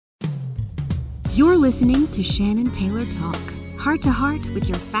You're listening to Shannon Taylor Talk, heart to heart with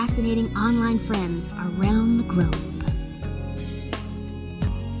your fascinating online friends around the globe.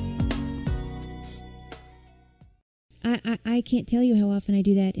 I can't tell you how often I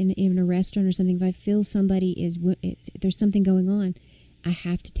do that in a restaurant or something. If I feel somebody if there's something going on, I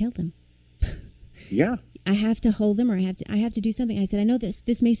have to tell them. Yeah. I have to hold them, or I have to do something. I said, I know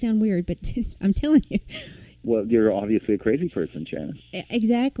this may sound weird, but I'm telling you. Well, you're obviously a crazy person, Shannon.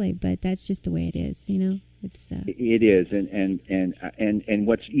 Exactly, but that's just the way it is, you know. It's It is, and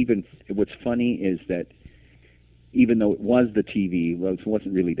what's funny is that even though it was the TV, well, it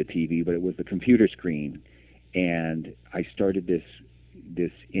wasn't really the TV, but it was the computer screen, and I started this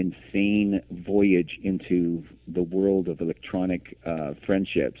insane voyage into the world of electronic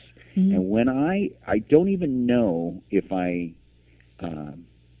friendships. Mm-hmm. And when I don't even know if I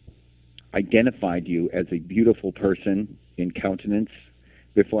identified you as a beautiful person in countenance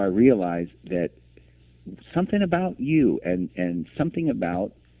before I realized that something about you and something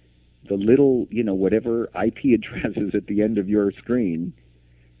about the little, whatever IP address is at the end of your screen,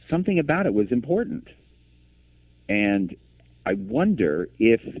 something about it was important. And I wonder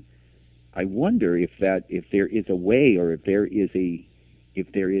if there is a way, or if there is a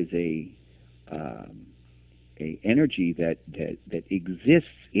energy that exists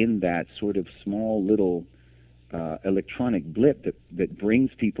in that sort of small little electronic blip that brings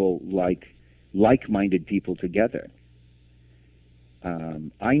people like-minded people together.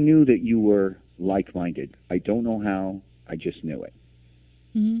 I knew that you were like-minded. I don't know how. I just knew it.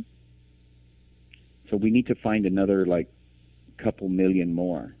 Mm-hmm. So we need to find another couple million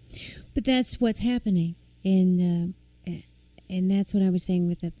more. But that's what's happening, and that's what I was saying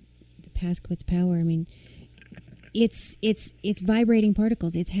with the Paskowitz power. I mean, it's vibrating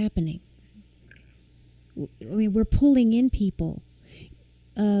particles. It's happening. I mean, we're pulling in people.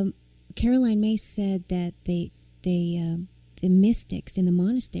 Caroline Myss said that the mystics in the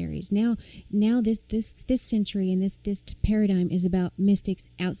monasteries now this century and this paradigm is about mystics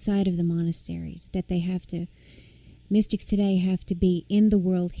outside of the monasteries, that mystics today have to be in the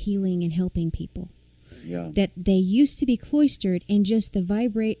world healing and helping people. Yeah. That they used to be cloistered, and just the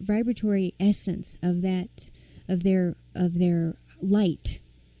vibratory essence of their light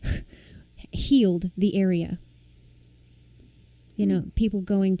healed the area. People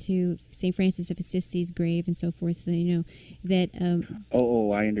going to St. Francis of Assisi's grave and so forth, that...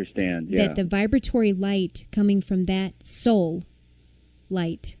 I understand, yeah. That the vibratory light coming from that soul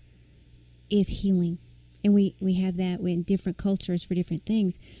light is healing. And we have that in different cultures for different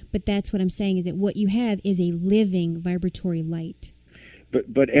things. But that's what I'm saying, is that what you have is a living vibratory light.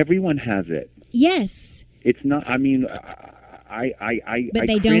 But everyone has it. Yes. It's not, I mean... I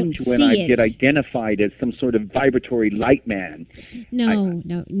cringe when I get identified as some sort of vibratory light man. No.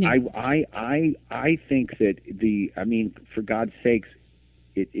 I think that for God's sakes,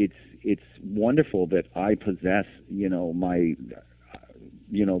 it's wonderful that I possess, my,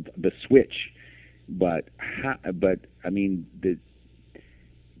 the switch, but I mean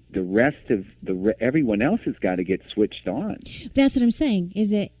the rest of everyone else has got to get switched on. That's what I'm saying.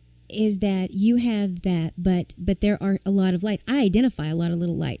 Is that you have that, but there are a lot of lights. I identify a lot of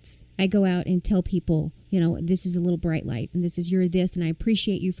little lights. I go out and tell people, this is a little bright light, and you're this, and I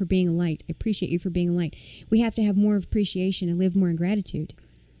appreciate you for being a light. I appreciate you for being a light. We have to have more appreciation and live more in gratitude,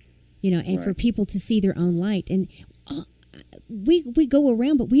 and right. For people to see their own light. And we go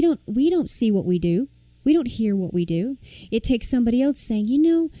around, but we don't see what we do. We don't hear what we do. It takes somebody else saying,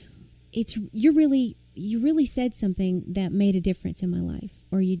 you really said something that made a difference in my life.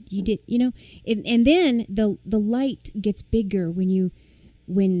 Or you did, and then the light gets bigger when you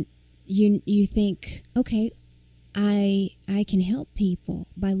think, okay, I can help people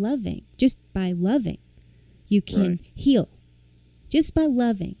by loving. Just by loving, you can right. heal. Just by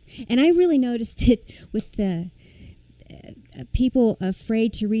loving. And I really noticed it with the people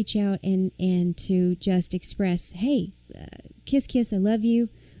afraid to reach out and to just express, hey, kiss, I love you,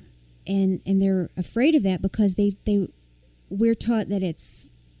 and they're afraid of that because we're taught that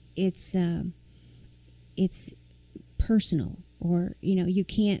it's personal, or you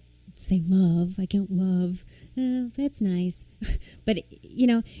can't say love. I can't love. Oh, that's nice, but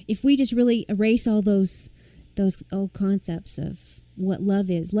if we just really erase all those old concepts of what love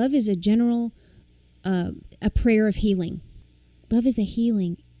is a general a prayer of healing. Love is a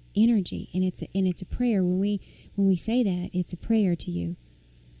healing energy, and it's a prayer. When we say that, it's a prayer to you.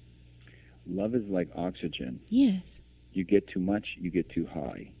 Love is like oxygen. Yes. You get too much, you get too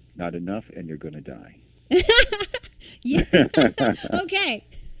high. Not enough, and you're going to die. Yeah. Okay.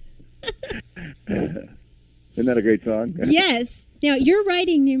 Isn't that a great song? Yes. Now you're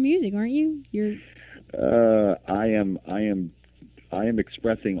writing new music, aren't you? I am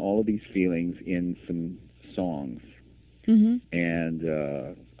expressing all of these feelings in some songs,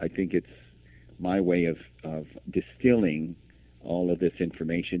 and I think it's my way of distilling all of this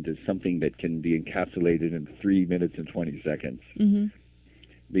information to something that can be encapsulated in 3 minutes and 20 seconds.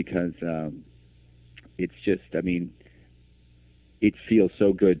 Because it's just, I mean, it feels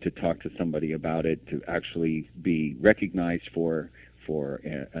so good to talk to somebody about it, to actually be recognized for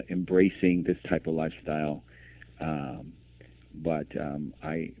embracing this type of lifestyle. But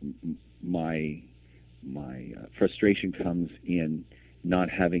my frustration comes in not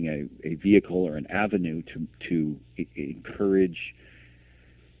having a vehicle or an avenue to encourage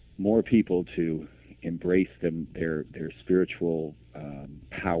more people to embrace their spiritual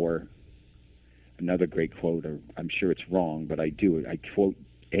power. Another great quote, or I'm sure it's wrong, but I quote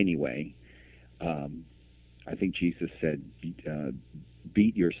anyway. I think Jesus said,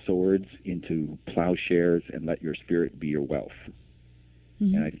 beat your swords into plowshares and let your spirit be your wealth.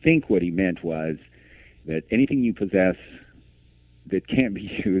 And I think what he meant was that anything you possess that can't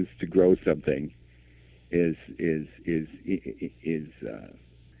be used to grow something is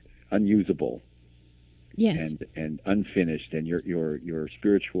unusable. Yes. And unfinished, and your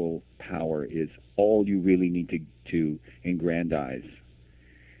spiritual power is all you really need to aggrandize.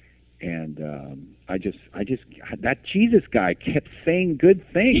 And I just that Jesus guy kept saying good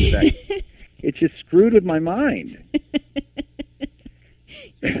things. It just screwed with my mind.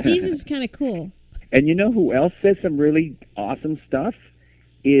 Jesus is kind of cool. And you know who else says some really awesome stuff?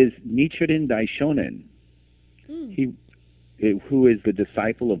 Is Nichiren Daishonin. Who is the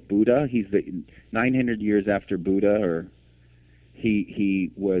disciple of Buddha. He's the 900 years after Buddha, or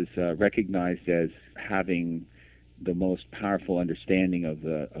he was recognized as having the most powerful understanding of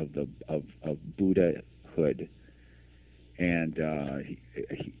Buddhahood, and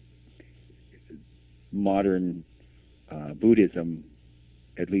modern Buddhism,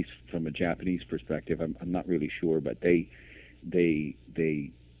 at least from a Japanese perspective, I'm not really sure, but they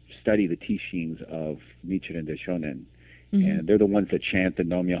study the teachings of Nichiren Daishonin. And they're the ones that chant the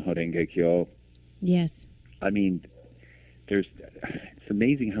Nomyo Horenge Kyo. Yes. I mean, it's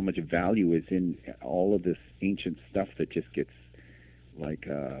amazing how much value is in all of this ancient stuff that just gets, like,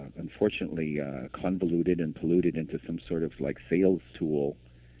 unfortunately, convoluted and polluted into some sort of, like, sales tool.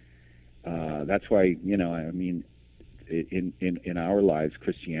 That's why, I mean, in our lives,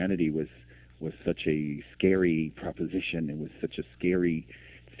 Christianity was such a scary proposition. It was such a scary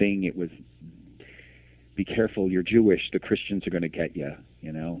thing. It was, be careful, you're Jewish, the Christians are going to get you,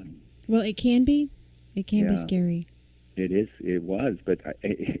 Well, it can be. It can be scary. It is. It was. But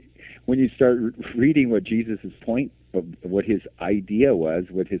when you start reading what Jesus' point of what his idea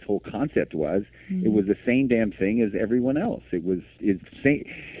was, what his whole concept was, it was the same damn thing as everyone else.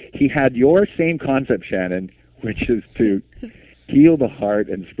 He had your same concept, Shannon, which is to heal the heart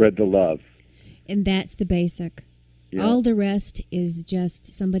and spread the love. And that's the basic. Yeah. All the rest is just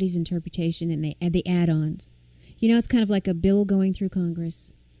somebody's interpretation and the add-ons. It's kind of like a bill going through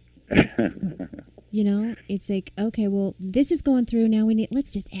Congress. It's like, okay, well, this is going through now.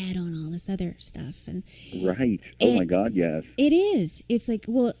 Let's just add on all this other stuff. Right. Oh my God, yes. It is. It's like,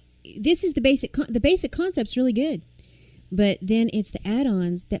 well, this is the basic concept's really good, but then it's the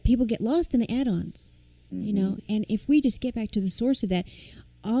add-ons that people get lost in the add-ons. And if we just get back to the source of that.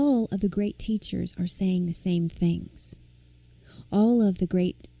 All of the great teachers are saying the same things. All of the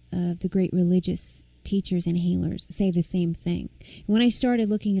great religious teachers and healers say the same thing. And when I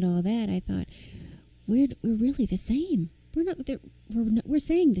started looking at all that, I thought, we're really the same. We're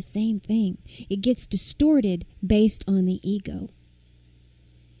saying the same thing. It gets distorted based on the ego.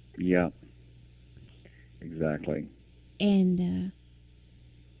 Yeah. Exactly. And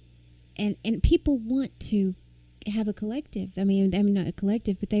people want to have a collective. I mean not a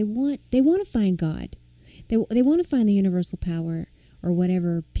collective, but they want to find God. They want to find the universal power, or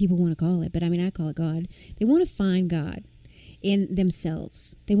whatever people want to call it, but I mean I call it God. They want to find God in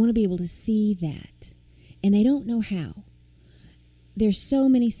themselves. They want to be able to see that. And they don't know how. There's so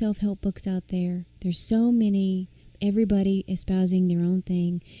many self-help books out there. There's so many, everybody espousing their own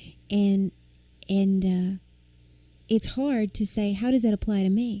thing, and it's hard to say, how does that apply to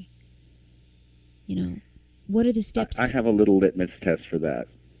me? What are the steps? I have a little litmus test for that.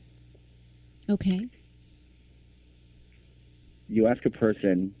 Okay. You ask a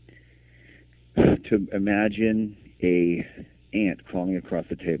person to imagine a ant crawling across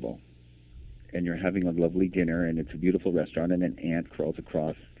the table, and you're having a lovely dinner, and it's a beautiful restaurant, and an ant crawls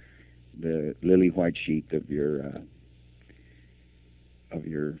across the lily white sheet of your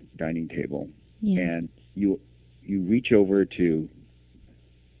dining table, yes. And you reach over to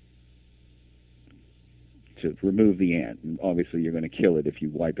remove the ant, and obviously you're going to kill it if you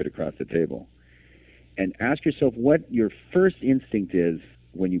wipe it across the table. And ask yourself what your first instinct is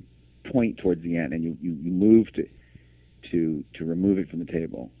when you point towards the ant and you move to remove it from the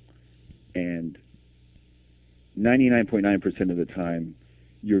table. And 99.9% of the time,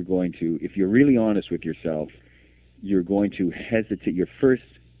 you're going to, if you're really honest with yourself, you're going to hesitate. Your first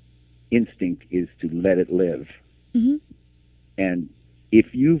instinct is to let it live. Mm-hmm. And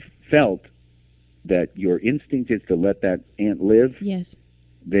if you've felt that your instinct is to let that ant live, yes,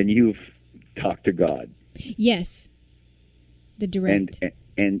 then you've talked to God. Yes. The direct.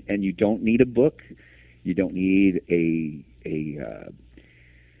 And you don't need a book. You don't need a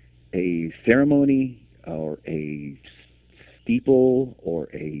ceremony or a steeple or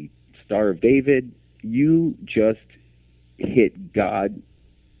a Star of David. You just hit God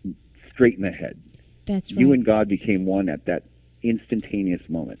straight in the head. That's right. You and God became one at that instantaneous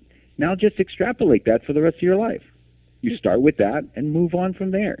moment. Now just extrapolate that for the rest of your life. You start with that and move on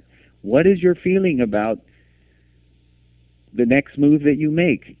from there. What is your feeling about the next move that you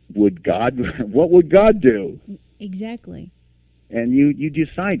make? What would God do? Exactly. And you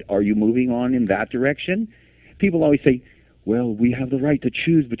decide, are you moving on in that direction? People always say, well, we have the right to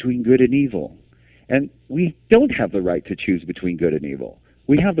choose between good and evil. And we don't have the right to choose between good and evil.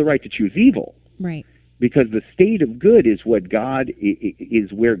 We have the right to choose evil. Right. Because the state of good is what God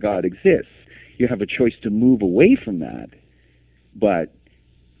is, where God exists. You have a choice to move away from that. But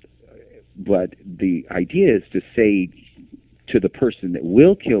the idea is to say to the person that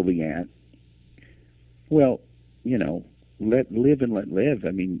will kill the ant, well, let live and let live.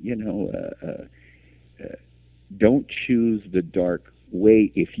 I mean, don't choose the dark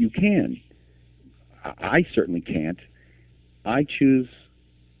way if you can. I certainly can't. I choose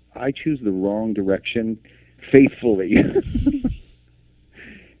the wrong direction faithfully.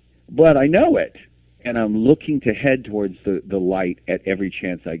 But I know it, and I'm looking to head towards the light at every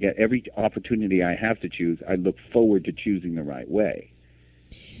chance I get. Every opportunity I have to choose, I look forward to choosing the right way.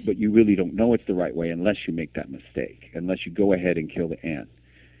 But you really don't know it's the right way unless you make that mistake, unless you go ahead and kill the ant.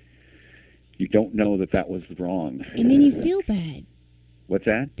 You don't know that was wrong. And then you feel bad. What's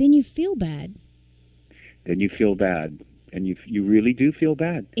that? Then you feel bad. Then you feel bad. And you really do feel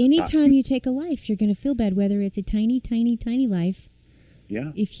bad. Anytime you take a life, you're going to feel bad, whether it's a tiny, tiny, tiny life.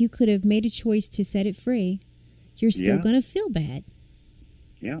 Yeah. If you could have made a choice to set it free, you're still going to feel bad.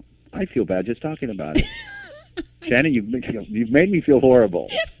 Yeah. I feel bad just talking about it. Shannon, you've made me feel horrible.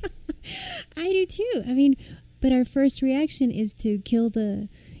 I do too. I mean, but our first reaction is to kill the,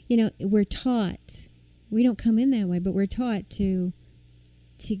 we're taught. We don't come in that way, but we're taught to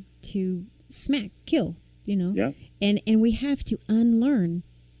kill. Yeah. And we have to unlearn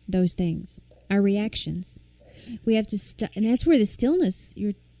those things, our reactions. We have to and that's where the stillness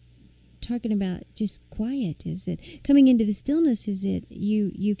you're talking about, just quiet, is that coming into the stillness is that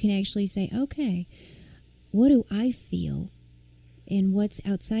you can actually say, okay, what do I feel, and what's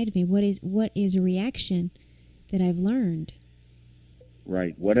outside of me? What is a reaction that I've learned?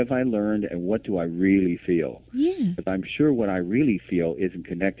 Right. What have I learned, and what do I really feel? Yeah. But I'm sure what I really feel isn't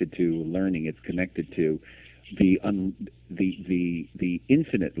connected to learning. It's connected to the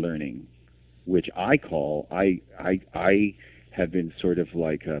infinite learning, which I call I have been sort of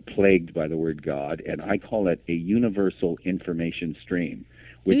like plagued by the word God, and I call it a universal information stream,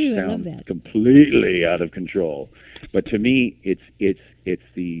 which sounds completely out of control. But to me, it's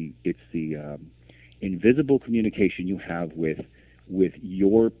the invisible communication you have with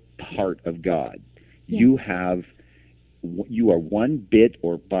your part of God. Yes. You are one bit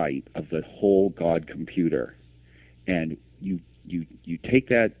or byte of the whole God computer, and you take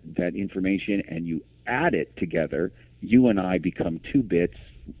that information and you add it together. You and I become 2 bits.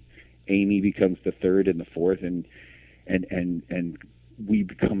 Amy becomes the third and the fourth, and we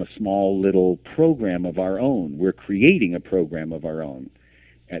become a small little program of our own. We're creating a program of our own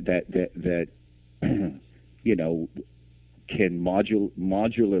that can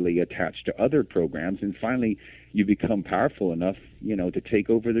modularly attach to other programs, and finally you become powerful enough, to take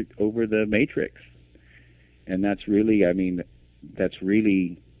over the matrix. And that's really,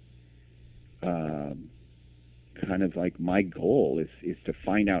 kind of like my goal is to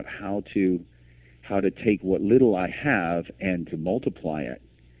find out how to take what little I have and to multiply it.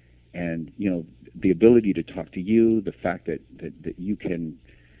 And the ability to talk to you, the fact that you can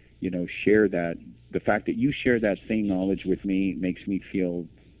share that, the fact that you share that same knowledge with me makes me feel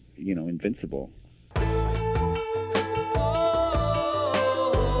invincible.